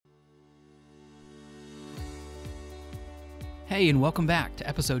Hey, and welcome back to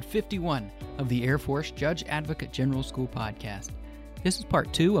episode 51 of the Air Force Judge Advocate General School podcast. This is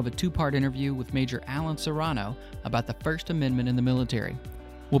part 2 of a 2-part interview with Major Alan Serrano about the First Amendment in the military.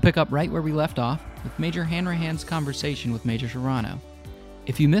 We'll pick up right where we left off with Major Hanrahan's conversation with Major Serrano.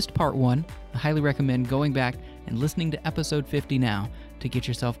 If you missed part 1, I highly recommend going back and listening to episode 50 now to get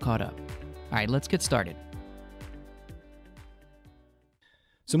yourself caught up. All right, let's get started.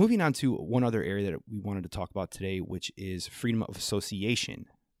 So moving on to one other area that we wanted to talk about today, which is freedom of association.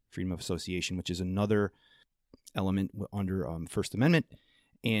 Freedom of association, which is another element under First Amendment.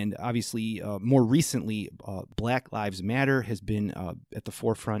 And obviously, more recently, Black Lives Matter has been at the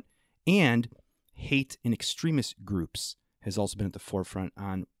forefront, and hate and extremist groups has also been at the forefront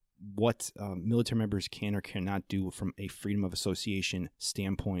on what military members can or cannot do from a freedom of association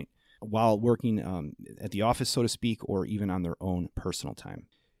standpoint while working at the office, so to speak, or even on their own personal time.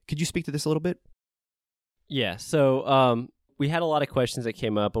 Could you speak to this a little bit? Yeah, so we had a lot of questions that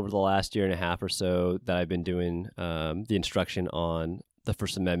came up over the last year and a half or so that I've been doing the instruction on the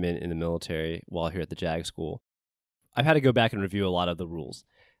First Amendment in the military while here at the JAG school. I've had to go back and review a lot of the rules,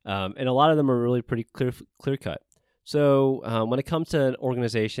 and a lot of them are really pretty clear-cut. So when it comes to an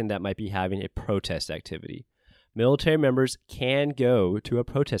organization that might be having a protest activity, military members can go to a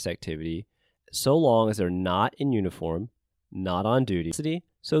protest activity so long as they're not in uniform, not on duty.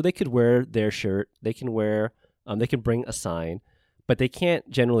 So they could wear their shirt, they can bring a sign, but they can't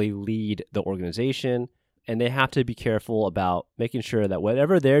generally lead the organization, and they have to be careful about making sure that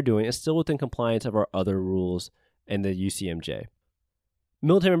whatever they're doing is still within compliance of our other rules and the UCMJ.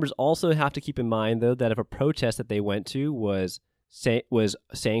 Military members also have to keep in mind, though, that if a protest that they went to was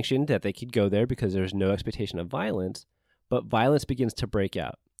sanctioned, that they could go there because there's no expectation of violence, but violence begins to break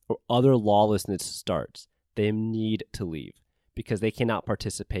out or other lawlessness starts, they need to leave because they cannot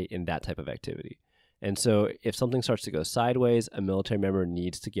participate in that type of activity. And so if something starts to go sideways, a military member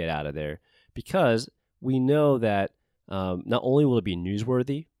needs to get out of there because we know that not only will it be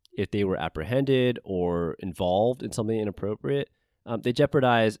newsworthy if they were apprehended or involved in something inappropriate, they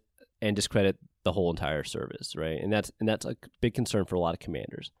jeopardize and discredit the whole entire service, right? And that's a big concern for a lot of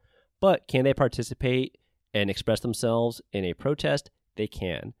commanders. But can they participate and express themselves in a protest? They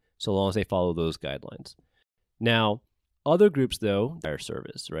can, so long as they follow those guidelines. Now, other groups, though, are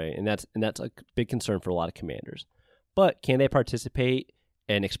service, right? And that's a big concern for a lot of commanders. But can they participate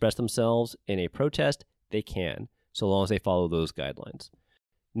and express themselves in a protest? They can, so long as they follow those guidelines.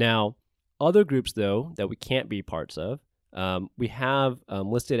 Now, other groups, though, that we can't be parts of, we have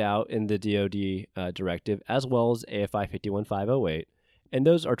listed out in the DoD directive as well as AFI 51508, and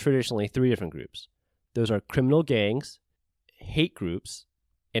those are traditionally 3 different groups. Those are criminal gangs, hate groups,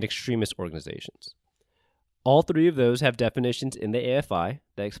 and extremist organizations. All 3 of those have definitions in the AFI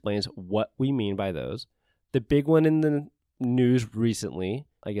that explains what we mean by those. The big one in the news recently,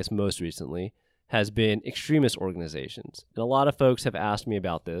 I guess most recently, has been extremist organizations. And a lot of folks have asked me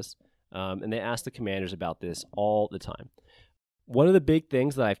about this, and they ask the commanders about this all the time. One of the big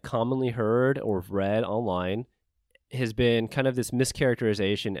things that I've commonly heard or read online has been kind of this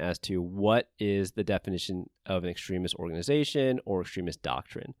mischaracterization as to what is the definition of an extremist organization or extremist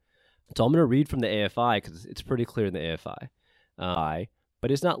doctrine. So I'm going to read from the AFI because it's pretty clear in the AFI. But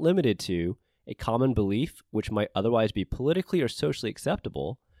it's not limited to a common belief, which might otherwise be politically or socially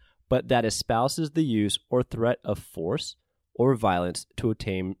acceptable, but that espouses the use or threat of force or violence to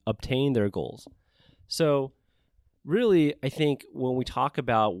obtain their goals. So really, I think when we talk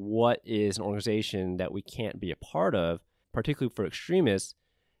about what is an organization that we can't be a part of, particularly for extremists,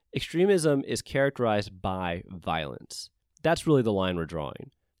 extremism is characterized by violence. That's really the line we're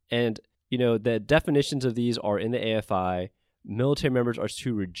drawing. And, the definitions of these are in the AFI. Military members are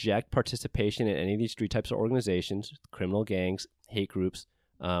to reject participation in any of these 3 types of organizations, criminal gangs, hate groups,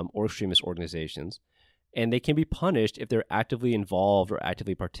 or extremist organizations. And they can be punished if they're actively involved or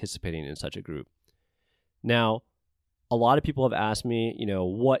actively participating in such a group. Now, a lot of people have asked me,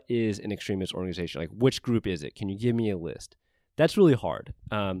 what is an extremist organization? Like, which group is it? Can you give me a list? That's really hard.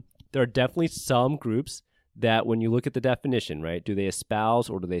 There are definitely some groups that when you look at the definition, right, do they espouse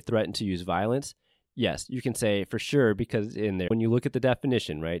or do they threaten to use violence? Yes, you can say for sure because in there. When you look at the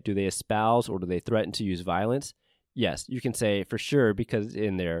definition, right, do they espouse or do they threaten to use violence? Yes, you can say for sure because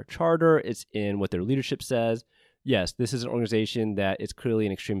in their charter, it's in what their leadership says. Yes, this is an organization that is clearly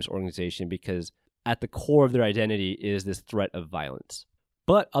an extremist organization because at the core of their identity is this threat of violence.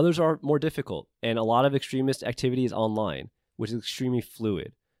 But others are more difficult, and a lot of extremist activity is online, which is extremely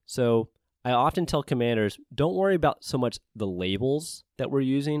fluid. So I often tell commanders, don't worry about so much the labels that we're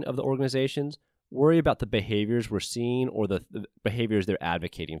using of the organizations. Worry about the behaviors we're seeing or the behaviors they're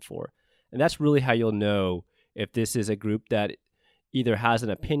advocating for. And that's really how you'll know if this is a group that either has an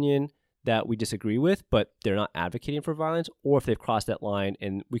opinion that we disagree with, but they're not advocating for violence, or if they've crossed that line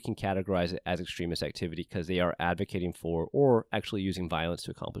and we can categorize it as extremist activity because they are advocating for or actually using violence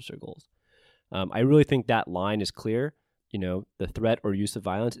to accomplish their goals. I really think that line is clear. The threat or use of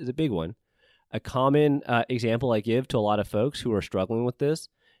violence is a big one. A common example I give to a lot of folks who are struggling with this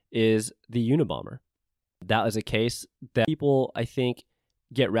is the Unabomber. That is a case that people, I think,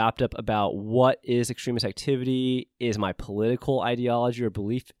 get wrapped up about what is extremist activity, is my political ideology or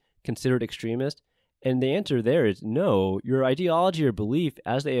belief considered extremist? And the answer there is no. Your ideology or belief,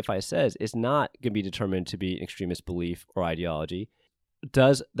 as the AFI says, is not going to be determined to be an extremist belief or ideology.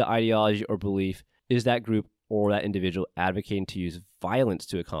 Does the ideology or belief, is that group or that individual advocating to use violence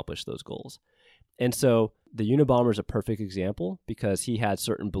to accomplish those goals? And so the Unabomber is a perfect example because he had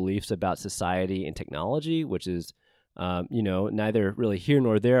certain beliefs about society and technology, which is, neither really here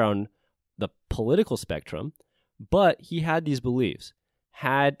nor there on the political spectrum, but he had these beliefs.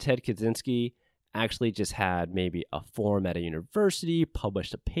 Had Ted Kaczynski actually just had maybe a forum at a university,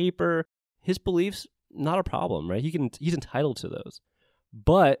 published a paper, his beliefs, not a problem, right? He's entitled to those.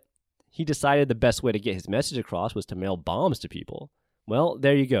 But he decided the best way to get his message across was to mail bombs to people. Well,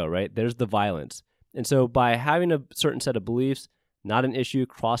 there you go, right? There's the violence. And so by having a certain set of beliefs, not an issue,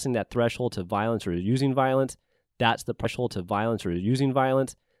 crossing that threshold to violence or using violence, that's the threshold to violence or using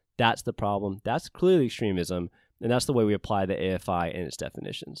violence, that's the problem. That's clearly extremism. And that's the way we apply the AFI and its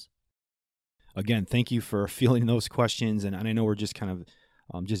definitions. Again, thank you for fielding those questions. And I know we're just kind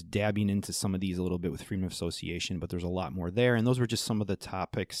of just dabbing into some of these a little bit with freedom of association, but there's a lot more there. And those were just some of the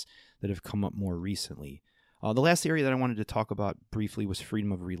topics that have come up more recently. The last area that I wanted to talk about briefly was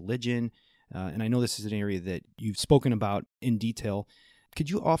freedom of religion. And I know this is an area that you've spoken about in detail. Could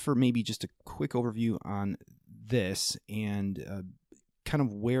you offer maybe just a quick overview on this and kind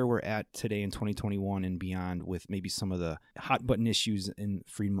of where we're at today in 2021 and beyond with maybe some of the hot button issues in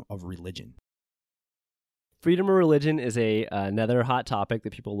freedom of religion? Freedom of religion is another hot topic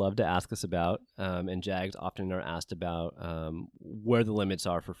that people love to ask us about, and JAGs often are asked about where the limits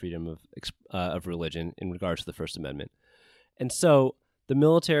are for freedom of religion in regards to the First Amendment. And so the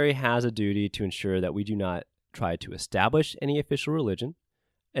military has a duty to ensure that we do not try to establish any official religion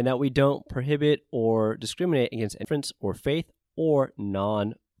and that we don't prohibit or discriminate against difference or faith or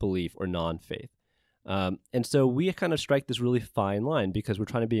non-belief or non-faith. And so we kind of strike this really fine line because we're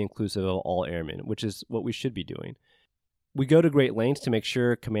trying to be inclusive of all airmen, which is what we should be doing. We go to great lengths to make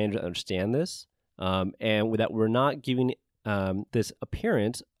sure commanders understand this and that we're not giving this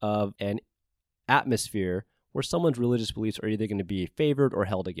appearance of an atmosphere where someone's religious beliefs are either going to be favored or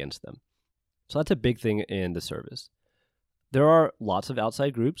held against them. So that's a big thing in the service. There are lots of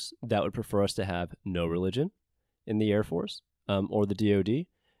outside groups that would prefer us to have no religion in the Air Force or the DoD.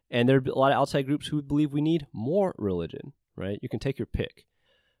 And there are a lot of outside groups who believe we need more religion, right? You can take your pick.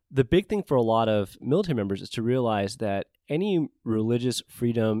 The big thing for a lot of military members is to realize that any religious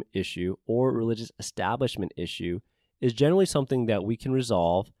freedom issue or religious establishment issue is generally something that we can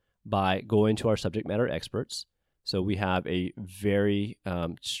resolve by going to our subject matter experts. So we have a very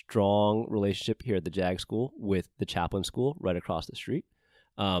strong relationship here at the JAG School with the Chaplain School right across the street.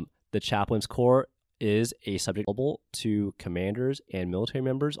 The Chaplains Corps is a subject available to commanders and military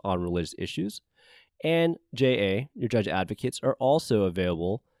members on religious issues. And JA, your judge advocates, are also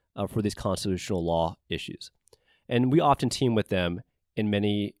available for these constitutional law issues. And we often team with them in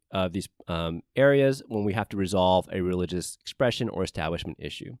many of these areas when we have to resolve a religious expression or establishment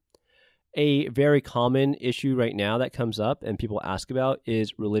issue. A very common issue right now that comes up and people ask about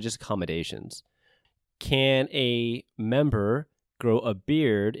is religious accommodations. Can a member grow a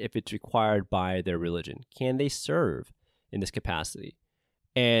beard if it's required by their religion? Can they serve in this capacity?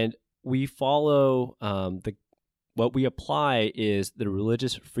 And we follow what we apply is the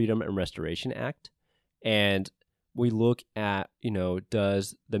Religious Freedom and Restoration Act. And we look at,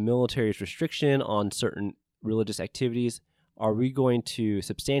 does the military's restriction on certain religious activities, are we going to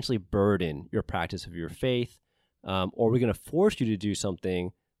substantially burden your practice of your faith? Or are we going to force you to do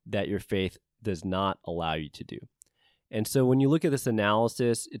something that your faith does not allow you to do? And so when you look at this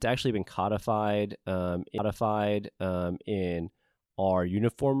analysis, it's actually been codified in our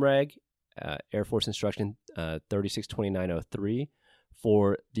uniform reg, Air Force Instruction 362903,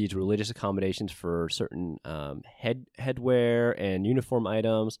 for these religious accommodations for certain headwear and uniform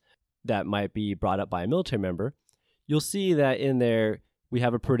items that might be brought up by a military member. You'll see that in there we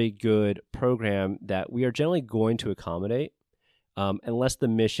have a pretty good program that we are generally going to accommodate unless the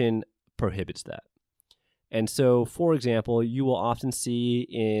mission prohibits that. And so, for example, you will often see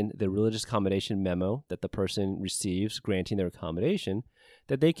in the religious accommodation memo that the person receives granting their accommodation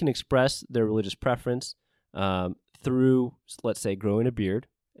that they can express their religious preference through, let's say, growing a beard,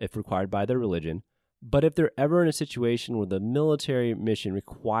 if required by their religion. But if they're ever in a situation where the military mission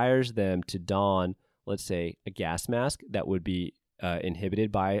requires them to don, let's say, a gas mask that would be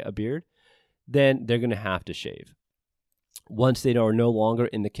inhibited by a beard, then they're going to have to shave. Once they are no longer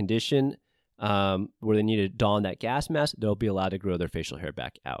in the condition where they need to don that gas mask, they'll be allowed to grow their facial hair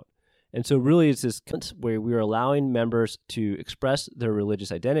back out. And so really it's this where we are allowing members to express their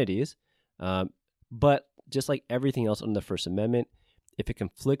religious identities, but just like everything else under the First Amendment, if it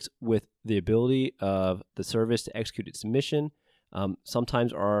conflicts with the ability of the service to execute its mission,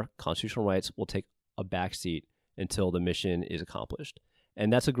 sometimes our constitutional rights will take a backseat until the mission is accomplished.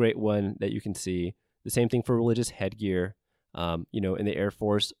 And that's a great one that you can see. The same thing for religious headgear. In the Air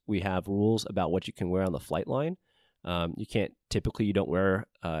Force, we have rules about what you can wear on the flight line. You don't wear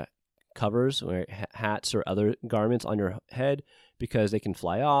covers or hats or other garments on your head because they can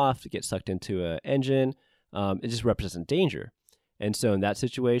fly off, get sucked into an engine. It just represents danger. And so in that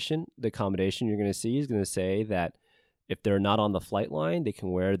situation, the accommodation you're going to see is going to say that if they're not on the flight line, they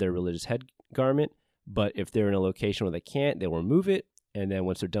can wear their religious head garment. But if they're in a location where they can't, they'll remove it. And then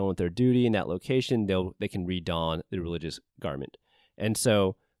once they're done with their duty in that location, they can redon the religious garment. And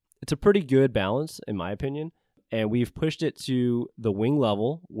so it's a pretty good balance, in my opinion. And we've pushed it to the wing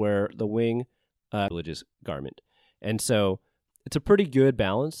level where the wing religious garment. And so it's a pretty good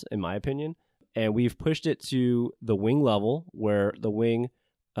balance, in my opinion. And we've pushed it to the wing level where the wing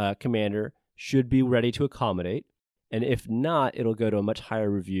commander should be ready to accommodate. And if not, it'll go to a much higher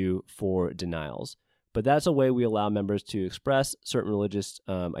review for denials. But that's a way we allow members to express certain religious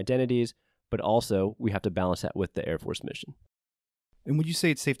identities, but also we have to balance that with the Air Force mission. And would you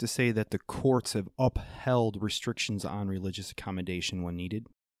say it's safe to say that the courts have upheld restrictions on religious accommodation when needed?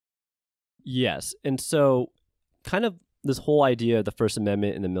 Yes. And so kind of this whole idea of the First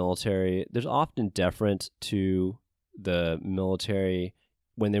Amendment in the military, there's often deference to the military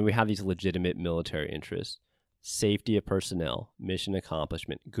when we have these legitimate military interests. Safety of personnel, mission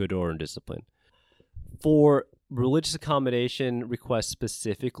accomplishment, good order and discipline. For religious accommodation requests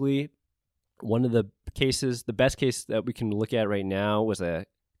specifically, one of the best case that we can look at right now was a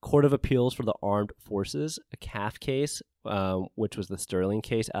Court of Appeals for the Armed Forces, a CAF case, which was the Sterling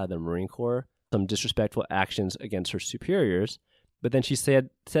case out of the Marine Corps, some disrespectful actions against her superiors. But then she said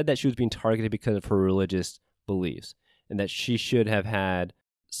that she was being targeted because of her religious beliefs and that she should have had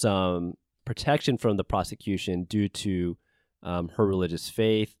some protection from the prosecution due to her religious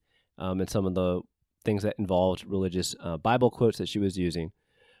faith and some of the things that involved religious Bible quotes that she was using.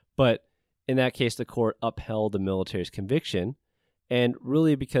 But in that case, the court upheld the military's conviction, and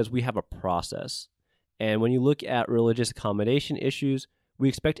really because we have a process. And when you look at religious accommodation issues, we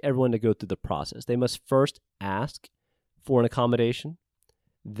expect everyone to go through the process. They must first ask for an accommodation.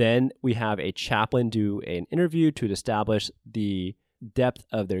 Then we have a chaplain do an interview to establish the depth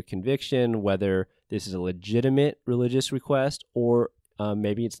of their conviction, whether this is a legitimate religious request or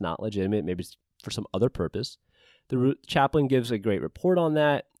maybe it's not legitimate, maybe it's for some other purpose. The chaplain gives a great report on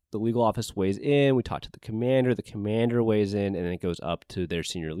that. The legal office weighs in. We talk to the commander weighs in, and then it goes up to their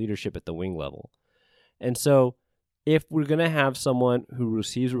senior leadership at the wing level. And so if we're going to have someone who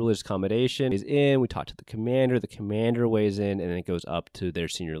receives religious accommodation is in, we talk to the commander weighs in, and then it goes up to their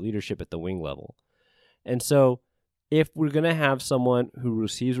senior leadership at the wing level. And so if we're going to have someone who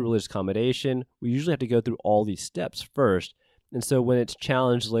receives religious accommodation, we usually have to go through all these steps first. And so when it's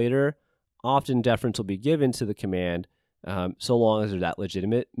challenged later, often deference will be given to the command so long as that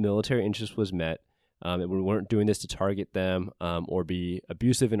legitimate military interest was met, and we weren't doing this to target them or be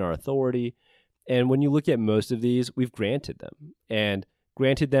abusive in our authority. And when you look at most of these, we've granted them. And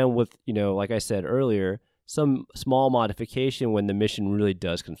granted them with, like I said earlier, some small modification when the mission really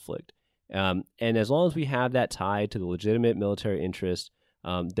does conflict. And as long as we have that tied to the legitimate military interest,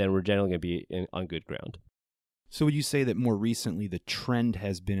 then we're generally going to be on good ground. So would you say that more recently the trend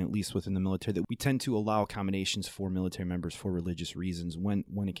has been, at least within the military, that we tend to allow accommodations for military members for religious reasons when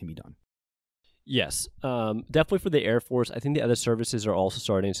it can be done? Yes, definitely for the Air Force. I think the other services are also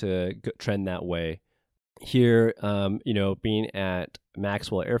starting to trend that way. Here, being at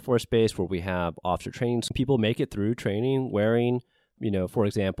Maxwell Air Force Base where we have officer training, some people make it through training wearing, for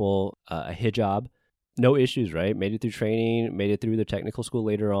example, a hijab. No issues, right? Made it through training, made it through the technical school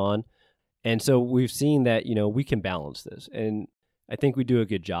later on. And so we've seen that, we can balance this. And I think we do a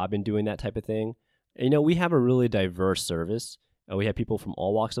good job in doing that type of thing. We have a really diverse service. We have people from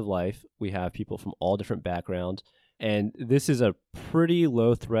all walks of life. We have people from all different backgrounds. And this is a pretty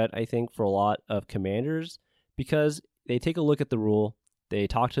low threat, I think, for a lot of commanders because they take a look at the rule, they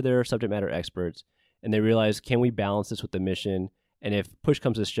talk to their subject matter experts, and they realize, can we balance this with the mission? And if push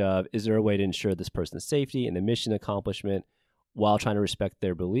comes to shove, is there a way to ensure this person's safety and the mission accomplishment while trying to respect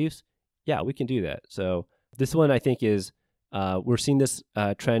their beliefs? Yeah, we can do that. So this one, I think, is we're seeing this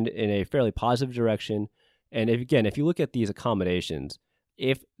trend in a fairly positive direction. And if you look at these accommodations,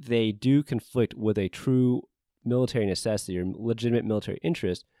 if they do conflict with a true military necessity or legitimate military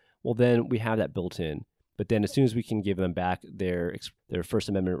interest, well, then we have that built in. But then as soon as we can give them back their First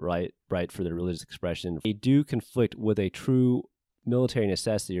Amendment right for their religious expression, if they do conflict with a true military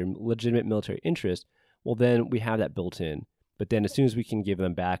necessity or legitimate military interest, well, then we have that built in. But then as soon as we can give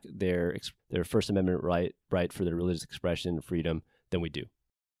them back their First Amendment right for their religious expression and freedom, then we do.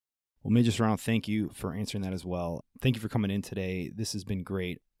 Well, Major Serrano, thank you for answering that as well. Thank you for coming in today. This has been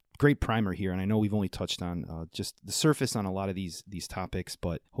great. Great primer here, and I know we've only touched on just the surface on a lot of these topics,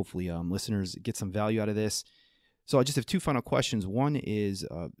 but hopefully listeners get some value out of this. So I just have two final questions. One is,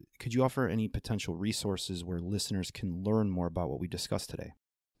 could you offer any potential resources where listeners can learn more about what we discussed today?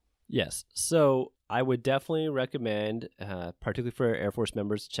 Yes. So I would definitely recommend, particularly for Air Force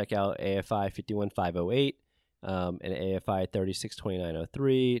members, check out AFI 51508 and AFI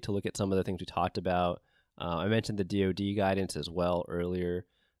 362903 to look at some of the things we talked about. I mentioned the DoD guidance as well earlier.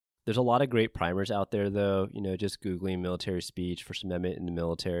 There's a lot of great primers out there, though, just Googling military speech, First Amendment in the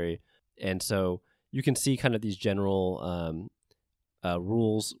military. And so you can see kind of these general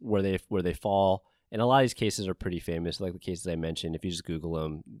rules where they fall. And a lot of these cases are pretty famous, like the cases I mentioned. If you just Google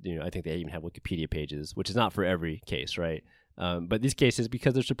them, I think they even have Wikipedia pages, which is not for every case, right? But these cases,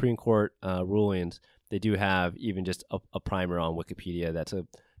 because they're Supreme Court rulings, they do have even just a primer on Wikipedia. That's a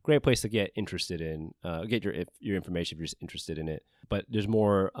great place to get interested in, get your information if you're just interested in it. But there's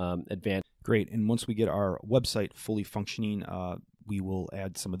more advanced. Great. And once we get our website fully functioning, we will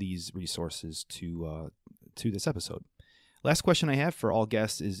add some of these resources to this episode. Last question I have for all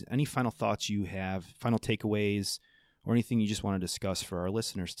guests is any final thoughts you have, final takeaways, or anything you just want to discuss for our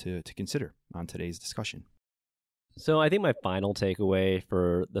listeners to consider on today's discussion? So I think my final takeaway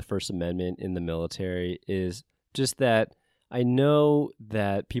for the First Amendment in the military is just that I know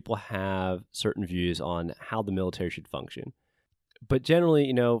that people have certain views on how the military should function. But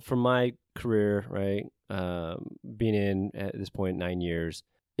generally, from my career, right, being in at this point 9 years,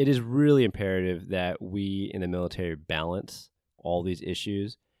 it is really imperative that we in the military balance all these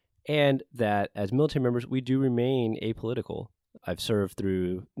issues and that as military members, we do remain apolitical. I've served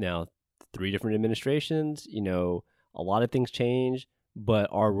through now 3 different administrations. A lot of things change, but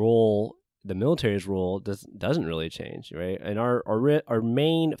our role, the military's role, doesn't really change, right? And our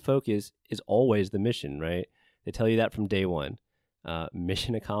main focus is always the mission, right? They tell you that from day one.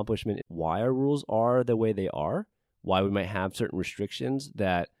 Mission accomplishment, why our rules are the way they are, why we might have certain restrictions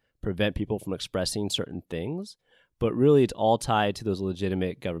that prevent people from expressing certain things, but really it's all tied to those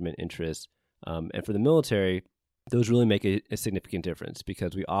legitimate government interests. And for the military, those really make a significant difference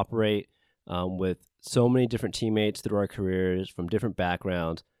because we operate with so many different teammates through our careers from different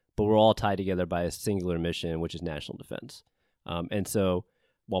backgrounds, but we're all tied together by a singular mission, which is national defense. And so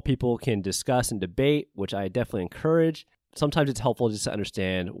while people can discuss and debate, which I definitely encourage, sometimes it's helpful just to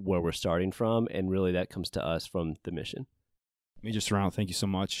understand where we're starting from, and really that comes to us from the mission. Major Serrano, thank you so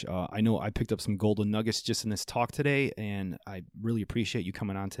much. I know I picked up some golden nuggets just in this talk today, and I really appreciate you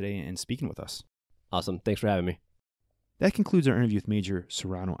coming on today and speaking with us. Awesome. Thanks for having me. That concludes our interview with Major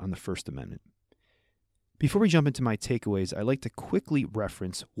Serrano on the First Amendment. Before we jump into my takeaways, I'd like to quickly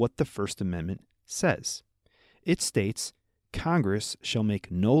reference what the First Amendment says. It states, Congress shall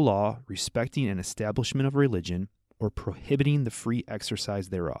make no law respecting an establishment of religion or prohibiting the free exercise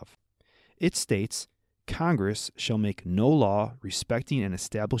thereof. It states, Congress shall make no law respecting an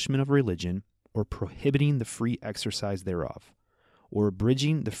establishment of religion or prohibiting the free exercise thereof, or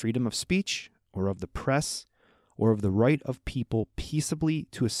abridging the freedom of speech or of the press or of the right of people peaceably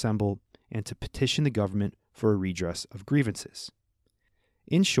to assemble and to petition the government for a redress of grievances.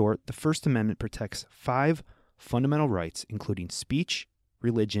 In short, the First Amendment protects 5 fundamental rights, including speech,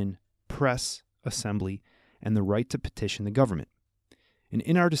 religion, press, assembly, and the right to petition the government. And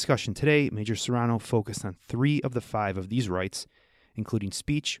in our discussion today, Major Serrano focused on 3 of the 5 of these rights, including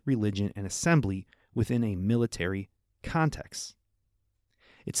speech, religion, and assembly within a military context.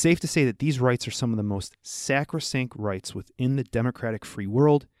 It's safe to say that these rights are some of the most sacrosanct rights within the democratic free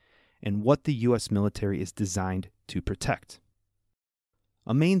world and what the U.S. military is designed to protect.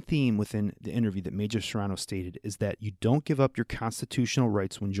 A main theme within the interview that Major Serrano stated is that you don't give up your constitutional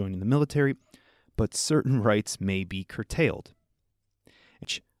rights when joining the military, but certain rights may be curtailed.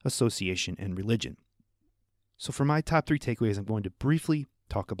 Association and religion. So for my top 3 takeaways, I'm going to briefly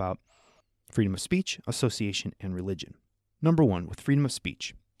talk about freedom of speech, association, and religion. Number 1, with freedom of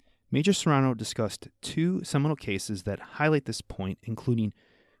speech. Major Serrano discussed two seminal cases that highlight this point, including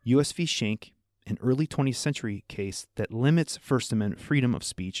U.S. v. Schenck, an early 20th century case that limits First Amendment freedom of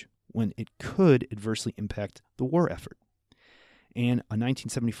speech when it could adversely impact the war effort, and a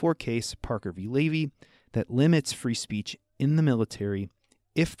 1974 case, Parker v. Levy, that limits free speech in the military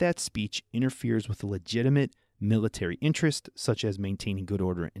if that speech interferes with a legitimate military interest, such as maintaining good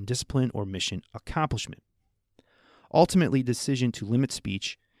order and discipline or mission accomplishment. Ultimately, the decision to limit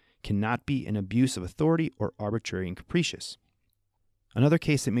speech cannot be an abuse of authority or arbitrary and capricious. Another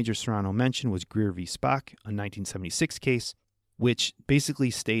case that Major Serrano mentioned was Greer v. Spock, a 1976 case, which basically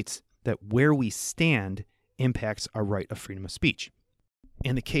states that where we stand impacts our right of freedom of speech.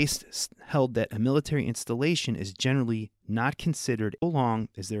 And the case held that a military installation is generally not considered so long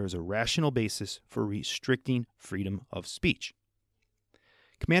as there is a rational basis for restricting freedom of speech.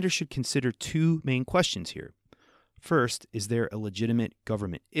 Commanders should consider two main questions here. First, is there a legitimate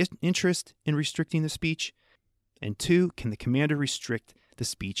government interest in restricting the speech? And two, can the commander restrict the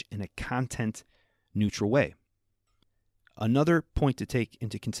speech in a content-neutral way? Another point to take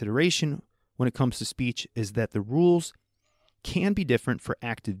into consideration when it comes to speech is that the rules can be different for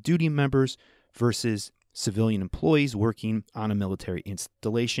active duty members versus civilian employees working on a military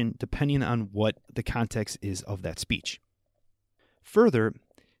installation, depending on what the context is of that speech. Further,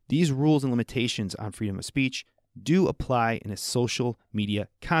 these rules and limitations on freedom of speech do apply in a social media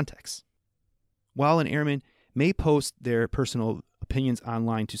context. While an airman may post their personal opinions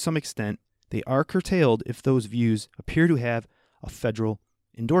online to some extent, they are curtailed if those views appear to have a federal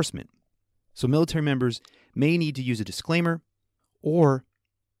endorsement. So military members may need to use a disclaimer or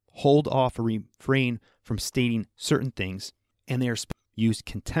hold off or refrain from stating certain things, and they are use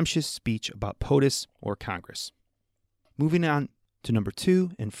contemptuous speech about POTUS or Congress. Moving on to number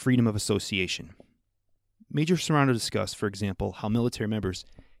 2, and freedom of association. Major Serrano discussed, for example, how military members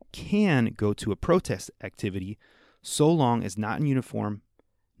can go to a protest activity so long as not in uniform,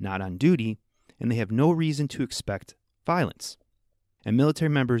 not on duty, and they have no reason to expect violence. And military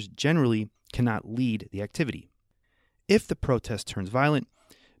members generally cannot lead the activity. If the protest turns violent,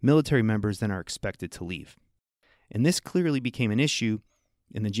 military members then are expected to leave. And this clearly became an issue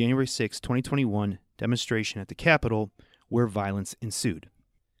in the January 6, 2021 demonstration at the Capitol, where violence ensued.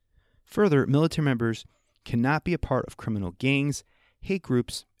 Further, military members cannot be a part of criminal gangs, hate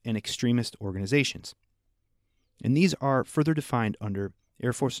groups, and extremist organizations. And these are further defined under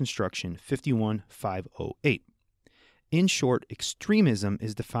Air Force Instruction 51508. In short, extremism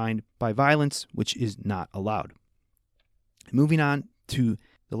is defined by violence, which is not allowed. Moving on to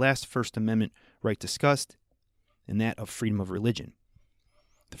the last First Amendment right discussed, and that of freedom of religion.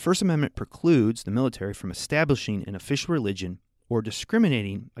 The First Amendment precludes the military from establishing an official religion or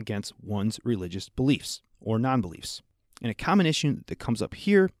discriminating against one's religious beliefs or non-beliefs. And a common issue that comes up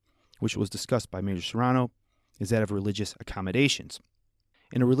here, which was discussed by Major Serrano, is that of religious accommodations.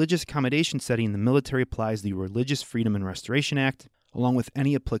 In a religious accommodation setting, the military applies the Religious Freedom and Restoration Act, along with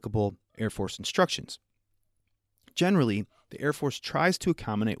any applicable Air Force instructions. Generally, the Air Force tries to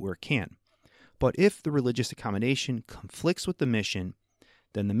accommodate where it can, but if the religious accommodation conflicts with the mission,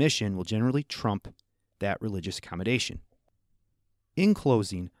 then the mission will generally trump that religious accommodation. In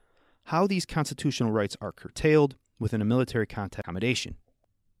closing, how these constitutional rights are curtailed within a military context accommodation.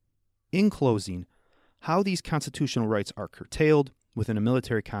 In closing, how these constitutional rights are curtailed within a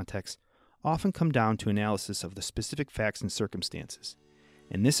military context often come down to analysis of the specific facts and circumstances,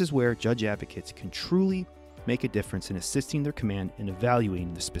 and this is where judge advocates can truly make a difference in assisting their command in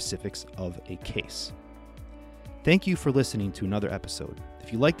evaluating the specifics of a case. Thank you for listening to another episode.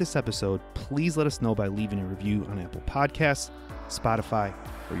 If you like this episode, please let us know by leaving a review on Apple Podcasts, Spotify,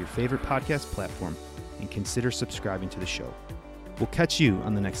 or your favorite podcast platform, and consider subscribing to the show. We'll catch you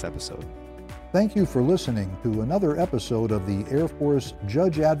on the next episode. Thank you for listening to another episode of the Air Force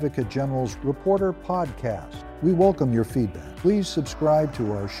Judge Advocate General's Reporter Podcast. We welcome your feedback. Please subscribe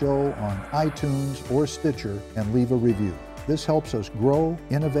to our show on iTunes or Stitcher and leave a review. This helps us grow,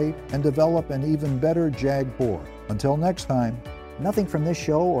 innovate, and develop an even better JAG Corps. Until next time. Nothing from this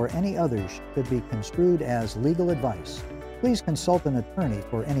show or any others should be construed as legal advice. Please consult an attorney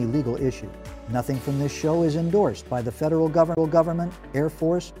for any legal issue. Nothing from this show is endorsed by the federal government, Air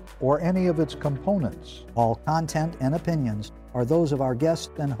Force, or any of its components. All content and opinions are those of our guests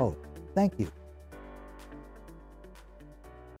and host. Thank you.